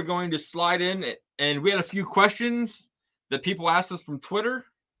now we're going to slide in, and we had a few questions that people asked us from Twitter.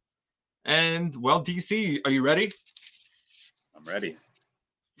 And, well, DC, are you ready? I'm ready.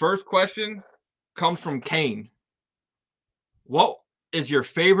 First question comes from Kane. What is your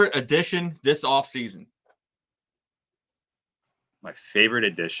favorite addition this offseason? My favorite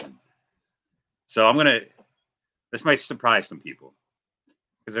addition. So this might surprise some people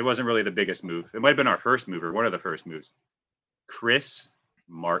because it wasn't really the biggest move. It might have been our first move or one of the first moves. Chris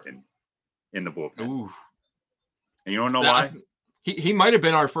Martin in the bullpen. Ooh. And you don't know why? He might have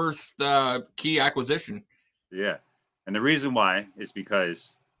been our first key acquisition. Yeah. And the reason why is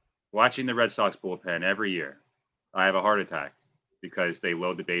because watching the Red Sox bullpen every year, I have a heart attack because they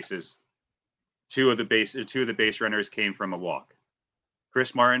load the bases. Two of the base runners came from a walk.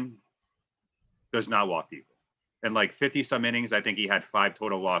 Chris Martin does not walk people. In like 50 some innings, I think he had 5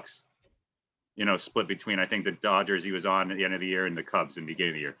 total walks, split between, I think, the Dodgers he was on at the end of the year and the Cubs in the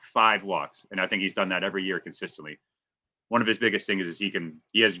beginning of the year. 5 walks. And I think he's done that every year consistently. One of his biggest things is he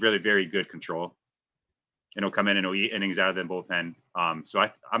has really very good control. And he'll come in and he'll eat innings out of the bullpen. So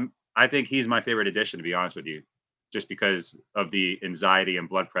I think he's my favorite addition, to be honest with you, just because of the anxiety and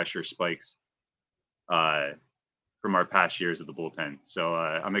blood pressure spikes from our past years of the bullpen. So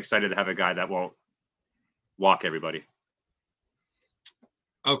I'm excited to have a guy that won't walk everybody.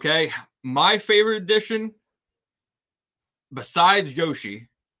 Okay. My favorite addition, besides Yoshi,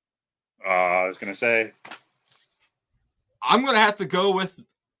 I was going to say, I'm going to have to go with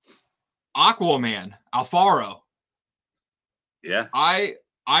Aquaman, Alfaro. Yeah. I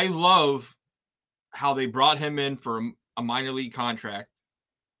love how they brought him in for a minor league contract.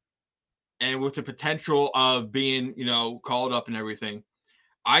 And with the potential of being, called up and everything,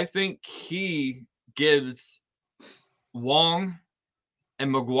 I think he gives Wong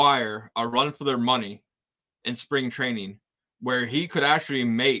and McGuire a run for their money in spring training, where he could actually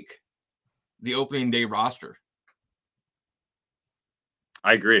make the opening day roster.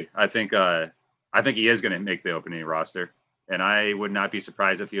 I agree. I think he is going to make the opening roster, and I would not be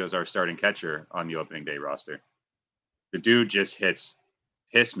surprised if he was our starting catcher on the opening day roster. The dude just hits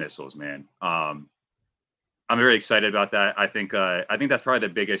missiles, man. I'm very excited about that. I think that's probably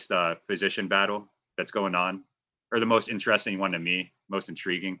the biggest position battle that's going on, or the most interesting one to me, most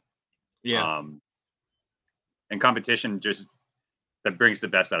intriguing. Yeah. And competition just that brings the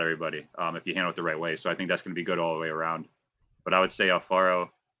best out of everybody if you handle it the right way. So I think that's going to be good all the way around. But I would say Alfaro,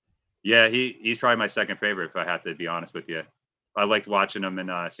 yeah, he's probably my second favorite if I have to be honest with you. I liked watching him in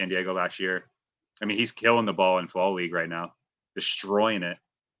San Diego last year. I mean, he's killing the ball in fall league right now, destroying it.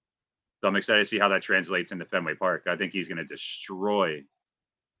 So I'm excited to see how that translates into Fenway Park. I think he's going to destroy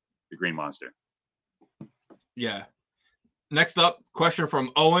the Green Monster. Yeah. Next up, question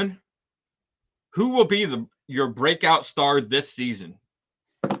from Owen. Who will be your breakout star this season?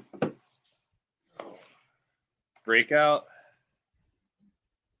 Breakout?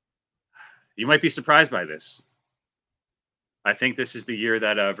 You might be surprised by this. I think this is the year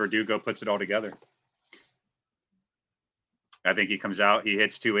that Verdugo puts it all together. I think he comes out, he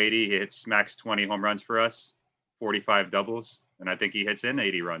hits 280, he hits max 20 home runs for us, 45 doubles, and I think he hits in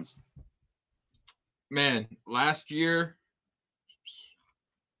 80 runs. Man, last year,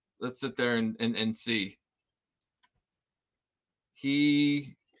 let's sit there and see.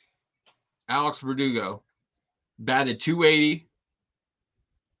 Alex Verdugo, batted 280,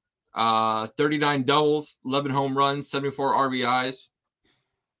 39 doubles, 11 home runs, 74 RBIs.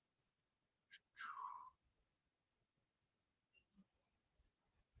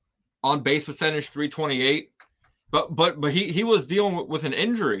 On base percentage 328, but he was dealing with an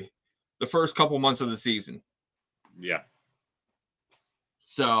injury the first couple months of the season. Yeah.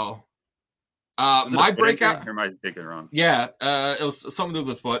 So, my breakout. Or am I thinking wrong? Yeah, it was something to do with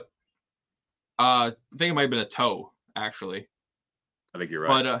his foot. I think it might have been a toe, actually. I think you're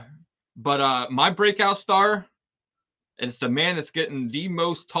right. But my breakout star, and it's the man that's getting the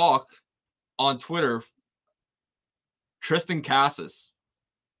most talk on Twitter, Tristan Casas.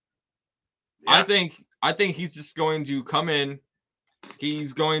 Yeah. I think he's just going to come in.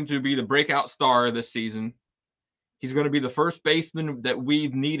 He's going to be the breakout star this season. He's going to be the first baseman that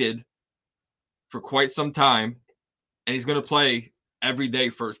we've needed for quite some time, and he's going to play every day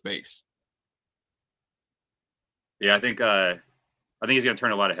first base. Yeah, I think he's going to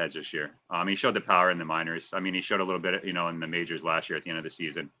turn a lot of heads this year. He showed the power in the minors. I mean, he showed a little bit, in the majors last year at the end of the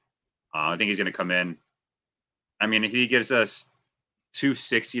season. I think he's going to come in. I mean, if he gives us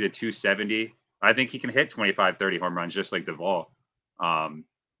 260 to 270, I think he can hit 25, 30 home runs just like Duvall.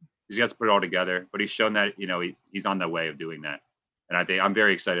 He's got to put it all together, but he's shown that, he's on the way of doing that. And I'm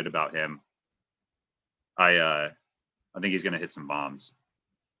very excited about him. I think he's going to hit some bombs.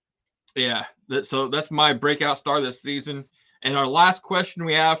 Yeah. So that's my breakout star this season. And our last question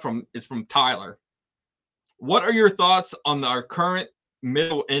we have is from Tyler. What are your thoughts on our current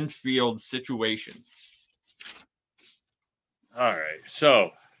middle infield situation? All right.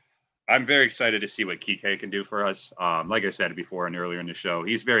 So I'm very excited to see what Kike can do for us. Like I said before and earlier in the show,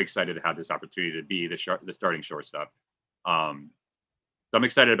 he's very excited to have this opportunity to be the starting shortstop. So I'm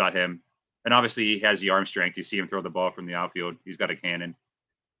excited about him. And obviously he has the arm strength. You see him throw the ball from the outfield. He's got a cannon.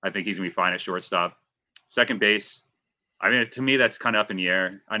 I think he's going to be fine at shortstop. Second base, I mean, to me, that's kind of up in the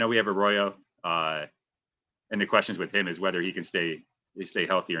air. I know we have Arroyo, and the questions with him is whether he can stay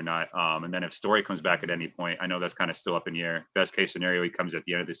healthy or not. And then if Story comes back at any point, I know that's kind of still up in the air. Best case scenario, he comes at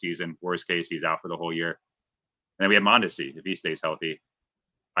the end of the season. Worst case, he's out for the whole year. And then we have Mondesi if he stays healthy.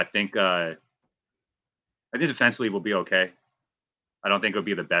 I think defensively we'll be okay. I don't think it'll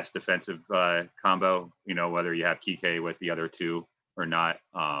be the best defensive combo, whether you have Kike with the other two or not,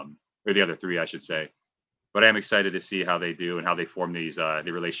 or the other three, I should say. But I'm excited to see how they do and how they form these the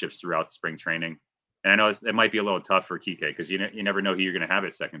relationships throughout spring training. And I know it might be a little tough for Kike because you never know who you're going to have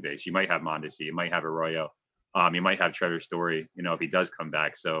at second base. You might have Mondesi, you might have Arroyo, you might have Trevor Story, if he does come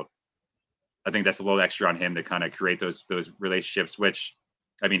back. So I think that's a little extra on him to kind of create those relationships, which,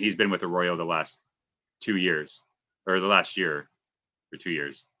 I mean, he's been with Arroyo the last 2 years or the last year or 2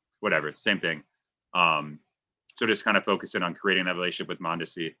 years, whatever, same thing. So just kind of focusing on creating that relationship with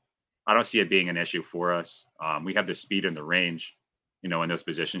Mondesi. I don't see it being an issue for us. We have the speed and the range, in those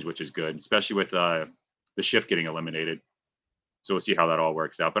positions, which is good, especially with the shift getting eliminated. So we'll see how that all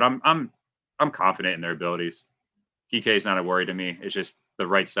works out. But I'm confident in their abilities. Kike is not a worry to me. It's just the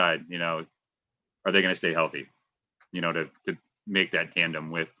right side. Are they going to stay healthy? To make that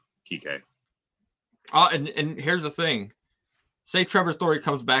tandem with Kike. And here's the thing. Say Trevor Story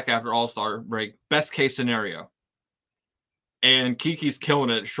comes back after All-Star break, best case scenario, and Kiki's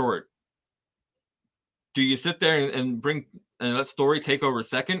killing it short. Do you sit there and let Story take over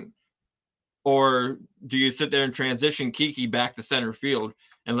second? Or do you sit there and transition Kiki back to center field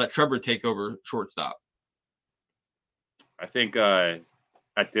and let Trevor take over shortstop? I think at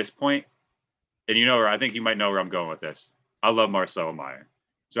this point, and I think you might know where I'm going with this. I love Marcelo Meyer.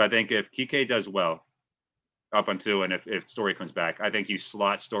 So I think if Kike does well up until and if Story comes back, I think you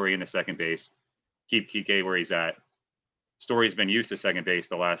slot Story into second base, keep Kike where he's at. Story's been used to second base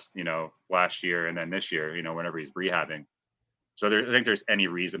the last year and then this year, whenever he's rehabbing. So I think there's any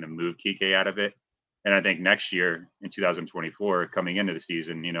reason to move Kike out of it. And I think next year in 2024, coming into the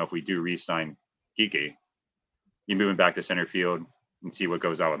season, if we do re-sign Kike, you move him back to center field and see what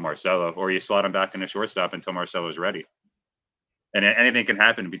goes on with Marcelo, or you slot him back into shortstop until Marcelo's ready. And anything can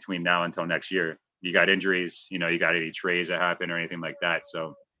happen between now until next year. You got injuries, you got any trades that happen or anything like that.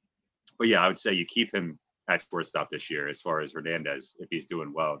 So, but yeah, I would say you keep him at shortstop this year as far as Hernandez, if he's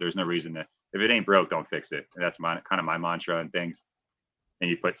doing well. There's no reason to, if it ain't broke, don't fix it. And that's kind of my mantra and things. And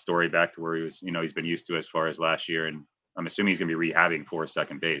you put Story back to where he was, he's been used to as far as last year. And I'm assuming he's going to be rehabbing for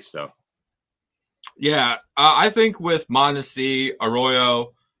second base. So, yeah, I think with Mondesi,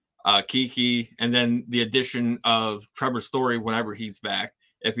 Arroyo, Kiki, and then the addition of Trevor Story whenever he's back,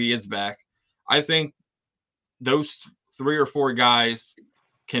 if he is back, I think those 3 or 4 guys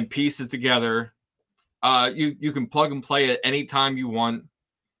can piece it together. You can plug and play at any time you want.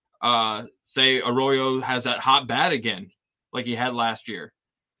 Say Arroyo has that hot bat again, like he had last year.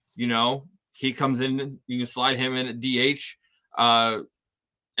 He comes in, you can slide him in at DH,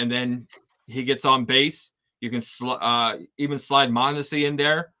 and then he gets on base. You can even slide Mondesi in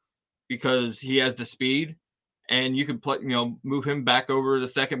there because he has the speed, and you can play, move him back over to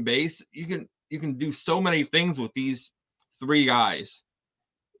second base. You can do so many things with these 3 guys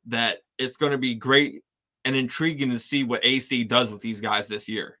that it's going to be great and intriguing to see what AC does with these guys this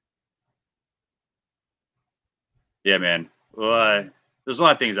year. Yeah, man. Well, there's a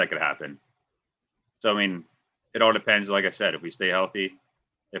lot of things that could happen. So, I mean, it all depends. Like I said, if we stay healthy,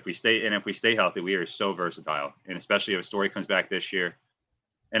 if we stay healthy, we are so versatile. And especially if a Story comes back this year,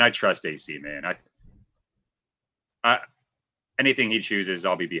 and I trust AC, man. I anything he chooses,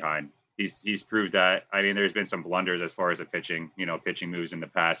 I'll be behind. He's proved that. I mean, there's been some blunders as far as the pitching moves in the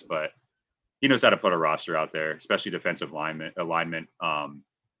past, but he knows how to put a roster out there, especially defensive alignment. So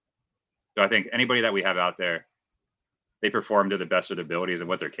I think anybody that we have out there, they perform to the best of their abilities and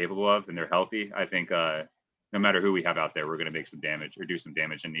what they're capable of, and they're healthy. I think no matter who we have out there, we're going to make some damage or do some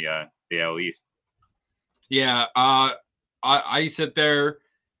damage in the AL East. Yeah, I sit there,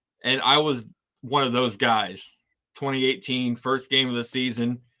 and I was one of those guys. 2018, first game of the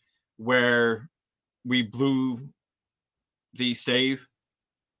season, where we blew the save,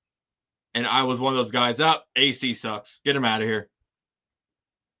 and I was one of those guys. Up, AC sucks. Get him out of here.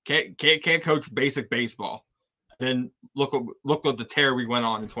 Can't coach basic baseball. Then look what the tear we went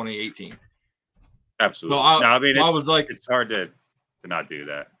on in 2018. Absolutely. So I was like, it's hard to not do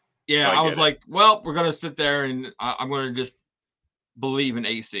that. Yeah, I was like, well, we're gonna sit there and I'm gonna just believe in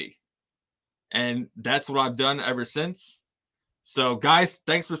AC, and that's what I've done ever since. So, guys,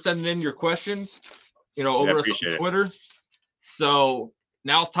 thanks for sending in your questions. Over us on Twitter. So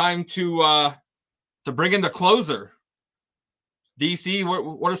now it's time to bring in the closer. DC,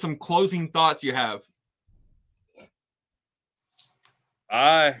 what are some closing thoughts you have?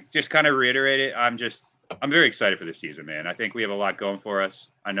 Just kind of reiterate it. I'm very excited for this season, man. I think we have a lot going for us.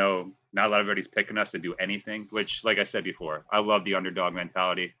 I know not a lot of everybody's picking us to do anything, which, like I said before, I love the underdog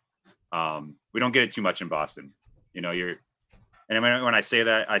mentality. We don't get it too much in Boston. And when I say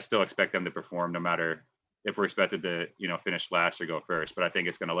that, I still expect them to perform no matter if we're expected to, finish last or go first. But I think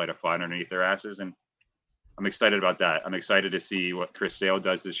it's going to light a fire underneath their asses. And I'm excited about that. I'm excited to see what Chris Sale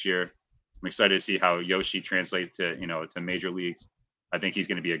does this year. I'm excited to see how Yoshi translates to, to major leagues. I think he's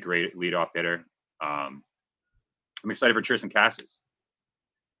going to be a great leadoff hitter. I'm excited for Tristan Casas.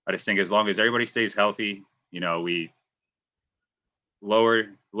 I just think as long as everybody stays healthy, we lower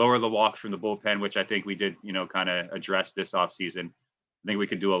the walks from the bullpen, which I think we did, kind of address this offseason. I think we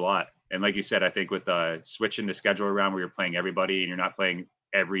could do a lot. And like you said, I think with switching the schedule around where you're playing everybody and you're not playing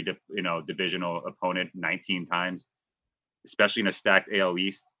every, divisional opponent 19 times, especially in a stacked AL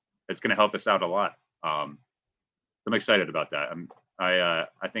East, it's going to help us out a lot. I'm excited about that.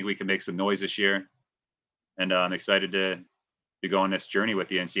 I think we can make some noise this year, and I'm excited to go on this journey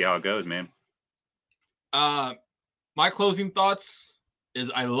with you and see how it goes, man. My closing thoughts is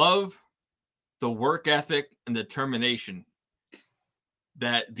I love the work ethic and determination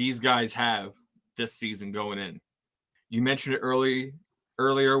that these guys have this season going in. You mentioned it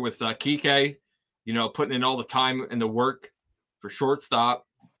earlier with Kike, putting in all the time and the work for shortstop.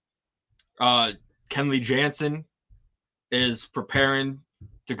 Kenley Jansen is preparing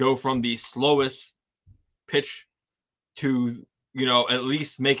to go from the slowest pitch to, at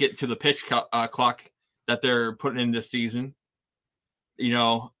least make it to the pitch clock that they're putting in this season.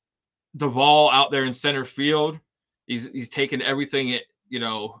 Duvall out there in center field, he's taking everything,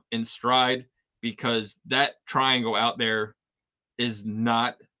 in stride, because that triangle out there is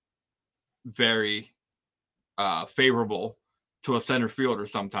not very favorable to a center fielder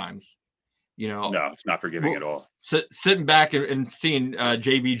sometimes. No, it's not forgiving at all. Sitting back and seeing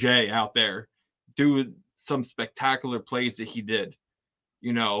JBJ out there do some spectacular plays that he did,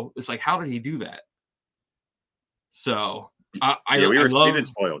 it's like, how did he do that? So we've been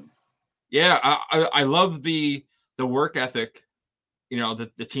spoiled. Yeah, I love the work ethic,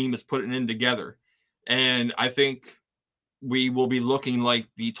 that the team is putting in together, and I think we will be looking like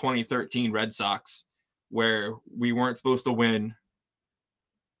the 2013 Red Sox, where we weren't supposed to win,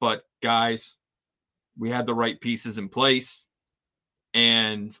 but guys, we had the right pieces in place,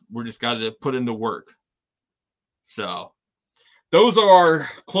 and we're just got to put in the work. So those are our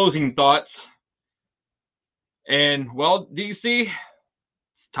closing thoughts. And well, DC,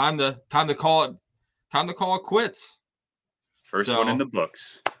 it's time to call it quits. First one in the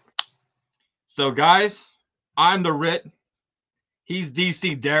books. So guys, I'm the Ritt. He's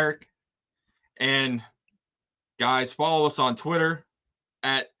DC Derek. And guys, follow us on Twitter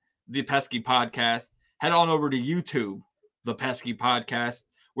at the Pesky Podcast. Head on over to YouTube, the Pesky Podcast,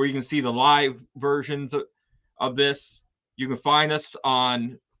 where you can see the live versions of this. You can find us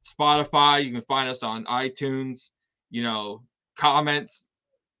on Spotify. You can find us on iTunes. Comments.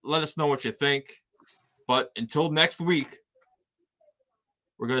 Let us know what you think. But until next week,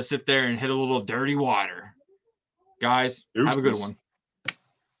 we're going to sit there and hit a little dirty water. Guys, have a good one.